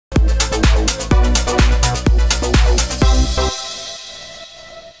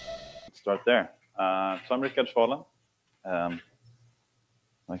start there. So I'm Rickard Zwahlen.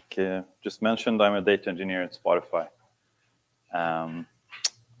 Like just mentioned, I'm a data engineer at Spotify.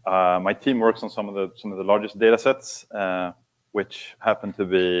 My team works on some of the largest data sets, which happen to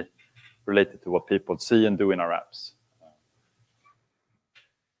be related to what people see and do in our apps.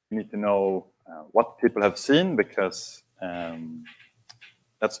 You need to know what people have seen, because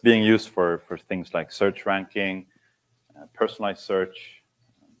that's being used for things like search ranking, personalized search,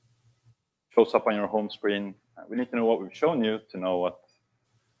 shows up on your home screen. We need to know what we've shown you to know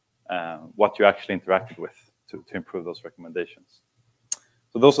what you actually interacted with to improve those recommendations.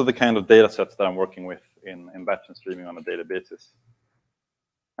 So those are the kind of data sets that I'm working with in batch and streaming on a daily basis.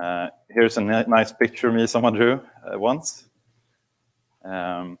 Here's a nice picture of me someone drew once.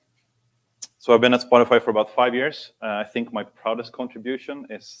 So I've been at Spotify for about 5 years. I think my proudest contribution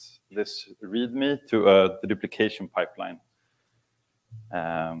is this README to the duplication pipeline.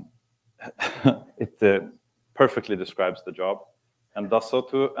 It perfectly describes the job and does so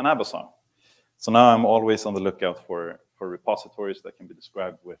to an ABBA song. So now I'm always on the lookout for repositories that can be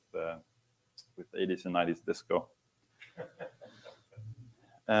described with 80s and 90s disco.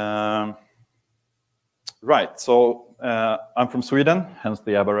 Right, so I'm from Sweden, hence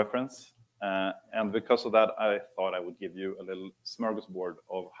the ABBA reference. And because of that, I thought I would give you a little smorgasbord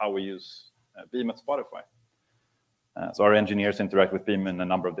of how we use Beam at Spotify. So our engineers interact with Beam in a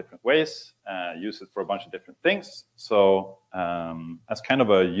number of different ways, use it for a bunch of different things. So as kind of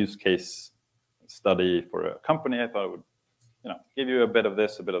a use case study for a company, I thought I would give you a bit of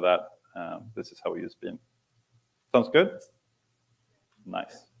this, a bit of that. This is how we use Beam. Sounds good?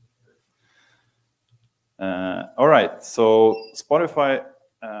 Nice. All right, so Spotify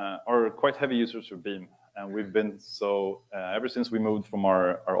are quite heavy users of Beam, and we've been so ever since we moved from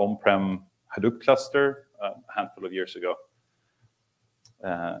our on-prem Hadoop cluster a handful of years ago.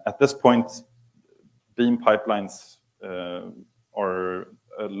 At this point, Beam pipelines are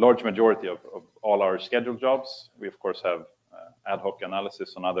a large majority of all our scheduled jobs. We, of course, have ad hoc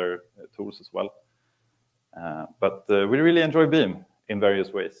analysis on other tools as well. But we really enjoy Beam in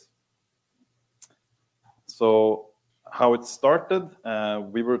various ways. So how it started,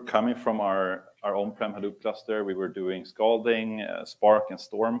 we were coming from our on-prem Hadoop cluster. We were doing Scalding, Spark, and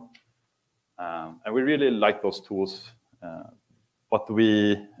Storm. And we really liked those tools. What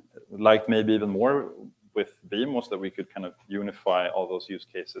we liked maybe even more with Beam was that we could kind of unify all those use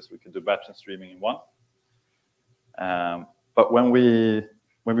cases. We could do batch and streaming in one. But when we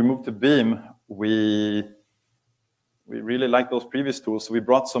moved to Beam, we really liked those previous tools. So we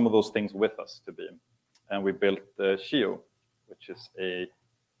brought some of those things with us to Beam. And we built Scio, which is a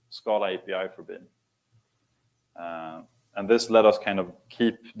Scala API for Beam. And this let us kind of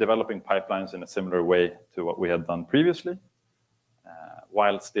keep developing pipelines in a similar way to what we had done previously,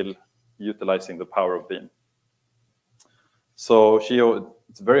 while still utilizing the power of Beam. So Scio,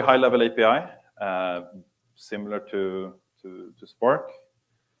 it's a very high-level API, similar to Spark.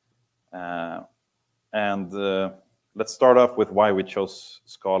 And let's start off with why we chose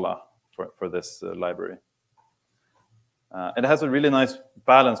Scala for this library. It has a really nice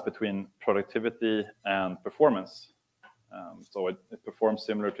balance between productivity and performance. So it performs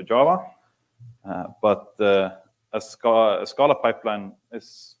similar to Java, but a Scala pipeline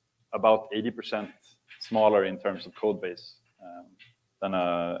is about 80% smaller in terms of code base than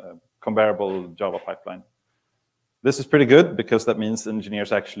a comparable Java pipeline. This is pretty good because that means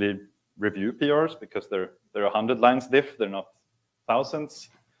engineers actually review PRs because they're 100 lines diff, they're not thousands.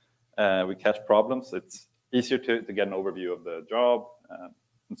 We catch problems. It's easier to get an overview of the job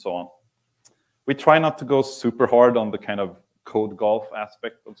and so on. We try not to go super hard on the kind of code golf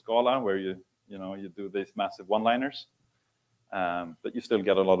aspect of Scala, where you do these massive one-liners, but you still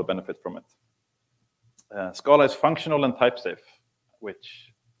get a lot of benefit from it. Scala is functional and type safe,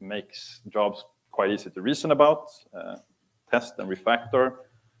 which makes jobs quite easy to reason about, test and refactor.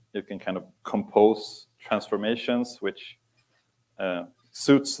 You can kind of compose transformations, which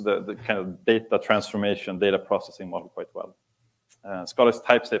suits the kind of data transformation, data processing model quite well. Scala is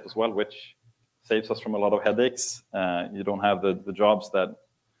type safe as well, which saves us from a lot of headaches. You don't have the jobs that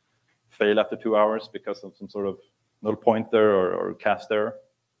fail after 2 hours because of some sort of null pointer or cast error.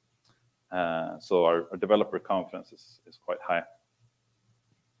 So our developer confidence is quite high.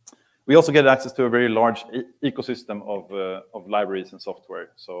 We also get access to a very large ecosystem of libraries and software.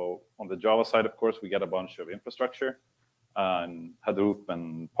 So on the Java side, of course, we get a bunch of infrastructure, and Hadoop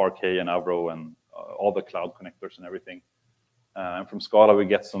and Parquet and Avro and all the cloud connectors and everything. And from Scala, we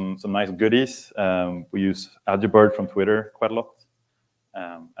get some nice goodies. We use Agibird from Twitter quite a lot,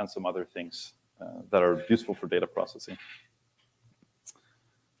 and some other things that are useful for data processing.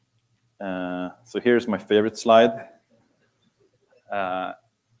 So here's my favorite slide.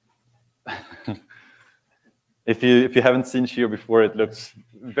 If you haven't seen Scio before, it looks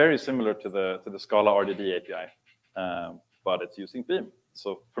very similar to the Scala RDD API, but it's using Beam.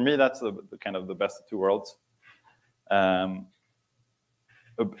 So for me, that's the kind of the best of two worlds. A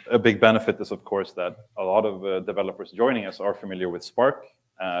big benefit is, of course, that a lot of developers joining us are familiar with Spark.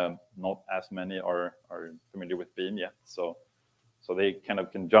 Not as many are familiar with Beam yet, so they kind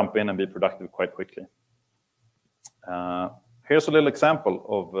of can jump in and be productive quite quickly. Here's a little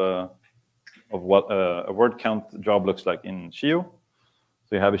example of what a word count job looks like in Scio.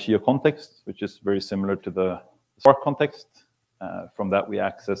 So you have a Scio context, which is very similar to the Spark context. From that, we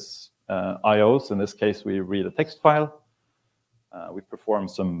access IOs. In this case, we read a text file. We perform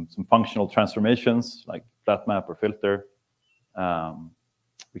some functional transformations like flat map or filter.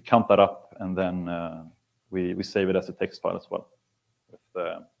 We count that up, and then we save it as a text file as well. With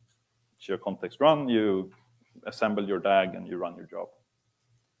the Scio context run, you assemble your DAG and you run your job.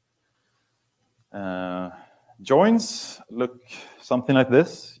 Joins look something like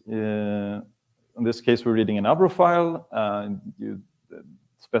this. In this case, we're reading an Abro file. You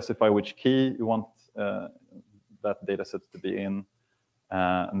specify which key you want that data set to be in.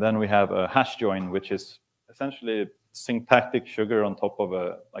 And then we have a hash join, which is essentially syntactic sugar on top of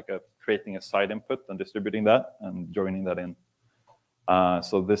creating a side input and distributing that and joining that in.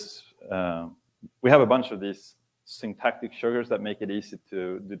 So this, we have a bunch of these syntactic sugars that make it easy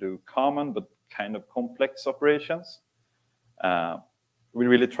to do common but kind of complex operations. We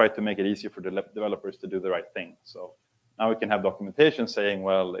really try to make it easier for the developers to do the right thing. So now we can have documentation saying,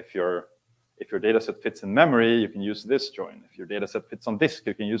 well, if your data set fits in memory, you can use this join. If your data set fits on disk,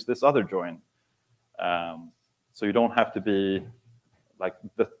 you can use this other join. So you don't have to be like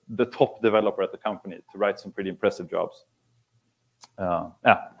the top developer at the company to write some pretty impressive jobs.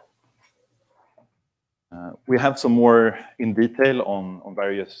 We have some more in detail on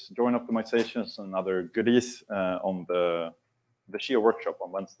various join optimizations and other goodies on the Scio workshop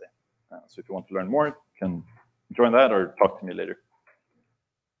on Wednesday. So if you want to learn more, you can join that or talk to me later.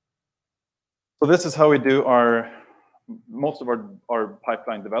 So this is how we do most of our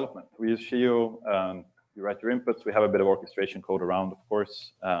pipeline development. We use Scio. You write your inputs. We have a bit of orchestration code around, of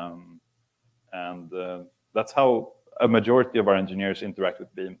course. And that's how a majority of our engineers interact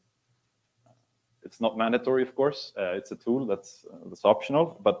with Beam. It's not mandatory, of course. It's a tool that's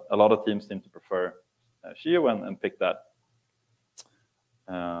optional, but a lot of teams seem to prefer Scio and pick that.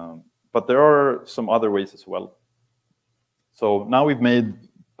 But there are some other ways as well. So now we've made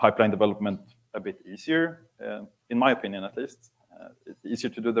pipeline development a bit easier, in my opinion, at least. It's easier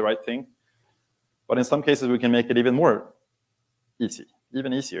to do the right thing. But in some cases, we can make it even more easy,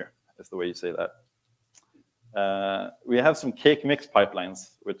 even easier is the way you say that. We have some cake mix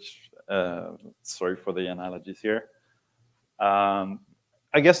pipelines, which, sorry for the analogies here. I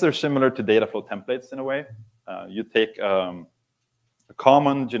guess they're similar to data flow templates in a way. You take a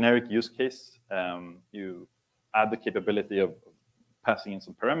common generic use case, you add the capability of passing in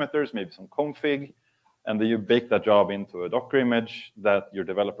some parameters, maybe some config, and then you bake that job into a Docker image that your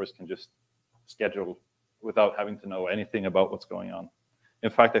developers can just schedule without having to know anything about what's going on. In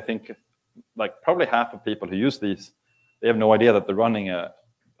fact, I think like probably half of people who use these, they have no idea that they're running a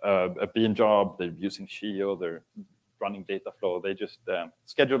Beam job, they're using Scio, they're running data flow. They just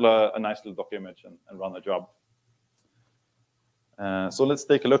schedule a nice little Docker image and run a job. So let's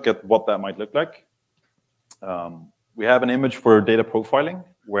take a look at what that might look like. We have an image for data profiling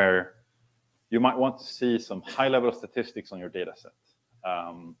where you might want to see some high-level statistics on your data set.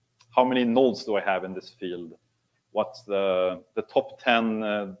 How many nodes do I have in this field? What's the top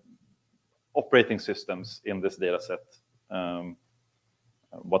 10 operating systems in this data set?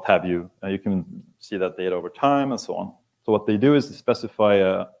 What have you? You can see that data over time and so on. So what they do is they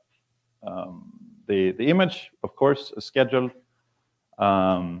specify the image, of course, a schedule.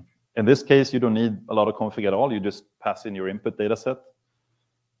 In this case, you don't need a lot of config at all. You just pass in your input data set,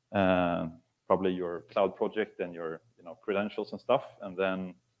 probably your cloud project and your credentials and stuff, and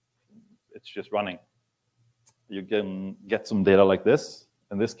then it's just running. You can get some data like this.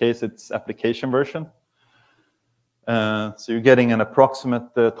 In this case, it's application version. So you're getting an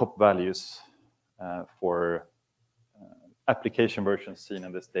approximate top values for application versions seen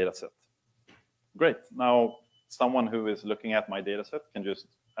in this data set. Great. Now, someone who is looking at my data set can just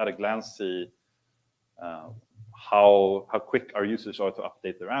at a glance see how quick our users are to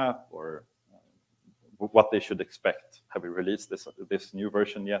update their app or what they should expect. Have we released this new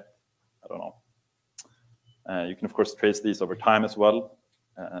version yet? I don't know. You can, of course, trace these over time as well.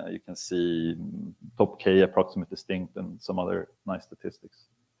 You can see top K, approximate distinct, and some other nice statistics.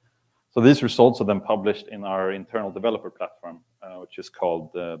 So these results are then published in our internal developer platform, which is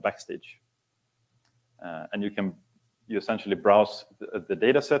called Backstage. And you essentially browse the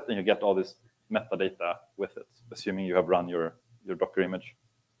data set and you get all this metadata with it, assuming you have run your Docker image.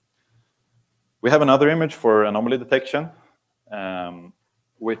 We have another image for anomaly detection,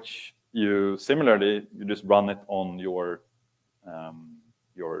 which you just run it on your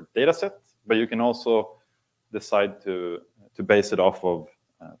data set, but you can also decide to base it off of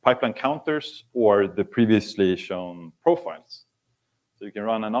pipeline counters or the previously shown profiles. So you can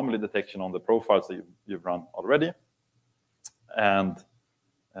run anomaly detection on the profiles that you've run already and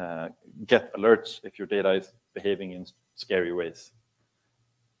get alerts if your data is behaving in scary ways.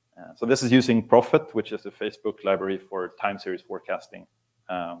 So this is using Prophet, which is a Facebook library for time series forecasting.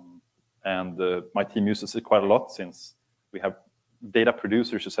 And my team uses it quite a lot since we have data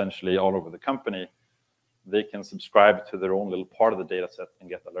producers essentially all over the company. They can subscribe to their own little part of the data set and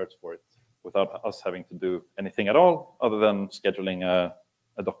get alerts for it without us having to do anything at all other than scheduling a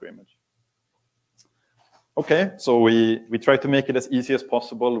Docker image. Okay, so we try to make it as easy as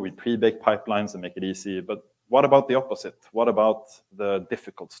possible. We pre-bake pipelines and make it easy. But what about the opposite? What about the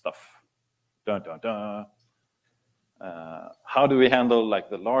difficult stuff? Dun, dun, dun. How do we handle like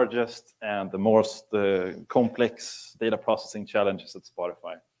the largest and the most complex data processing challenges at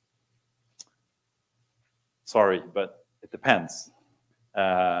Spotify? Sorry, but it depends.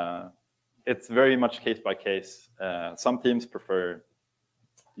 It's very much case by case. Some teams prefer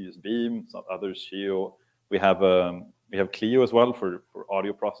to use Beam, some others Scio. We have Clio as well for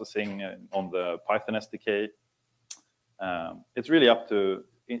audio processing on the Python SDK. It's really up to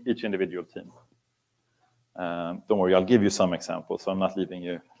each individual team. Don't worry, I'll give you some examples, so I'm not leaving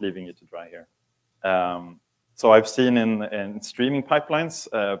you to dry here. So I've seen in streaming pipelines,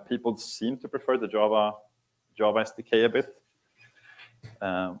 people seem to prefer the Java SDK a bit.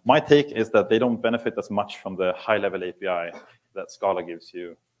 My take is that they don't benefit as much from the high-level API that Scala gives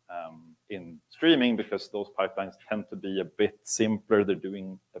you in streaming, because those pipelines tend to be a bit simpler. They're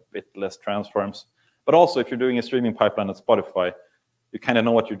doing a bit less transforms. But also, if you're doing a streaming pipeline at Spotify, you kind of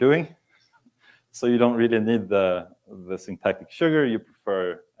know what you're doing. So you don't really need the syntactic sugar. You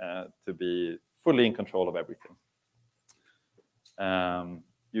prefer to be fully in control of everything.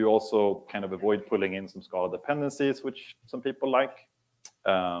 You also kind of avoid pulling in some Scala dependencies, which some people like.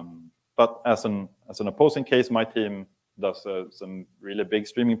 But as an opposing case, my team does some really big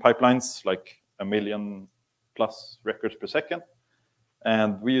streaming pipelines, like 1 million+ records per second.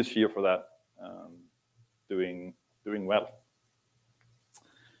 And we use Scio for that, doing well.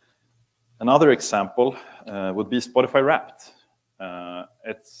 Another example would be Spotify Wrapped.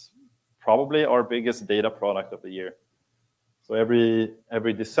 It's probably our biggest data product of the year. So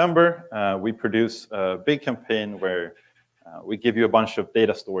every December, we produce a big campaign where we give you a bunch of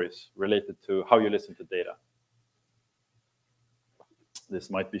data stories related to how you listen to data. This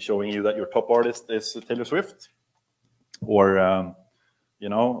might be showing you that your top artist is Taylor Swift, or you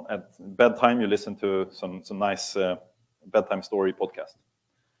know, at bedtime you listen to some nice bedtime story podcast.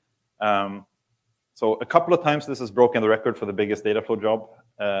 So a couple of times this has broken the record for the biggest data flow job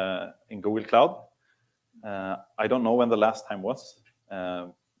in Google Cloud. I don't know when the last time was,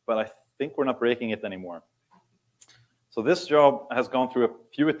 but I think we're not breaking it anymore. So this job has gone through a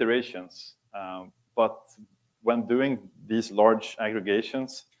few iterations, but when doing these large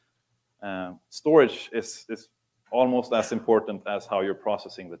aggregations, storage is almost as important as how you're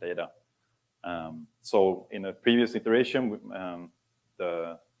processing the data. So in a previous iteration,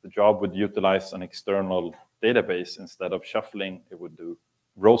 the job would utilize an external database instead of shuffling. It would do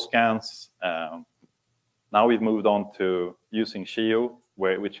row scans. Now we've moved on to using Scio,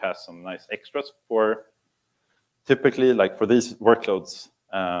 which has some nice extras for typically like for these workloads.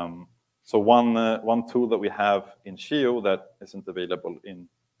 So one tool that we have in Scio that isn't available in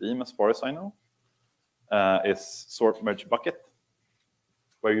Beam, as far as I know, is sort merge bucket,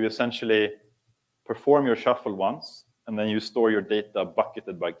 where you essentially perform your shuffle once, and then you store your data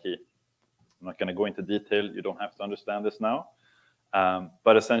bucketed by key. I'm not going to go into detail. You don't have to understand this now.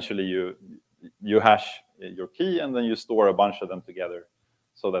 But essentially, you hash your key, and then you store a bunch of them together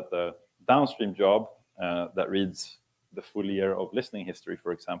so that the downstream job that reads the full year of listening history,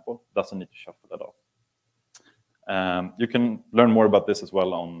 for example, doesn't need to shuffle at all. You can learn more about this as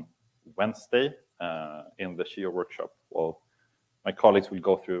well on Wednesday in the Scio workshop. Well, my colleagues will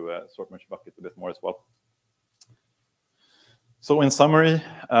go through sort merge bucket a bit more as well. So in summary,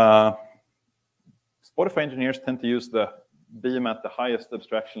 Spotify engineers tend to use the Beam at the highest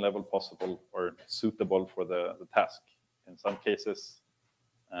abstraction level possible or suitable for the task. In some cases,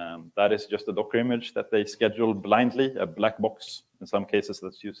 That is just a Docker image that they schedule blindly, a black box. In some cases,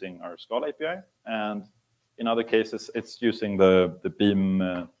 that's using our Scala API. And in other cases, it's using the Beam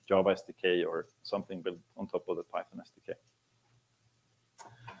Java SDK or something built on top of the Python SDK.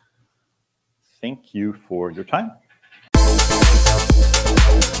 Thank you for your time.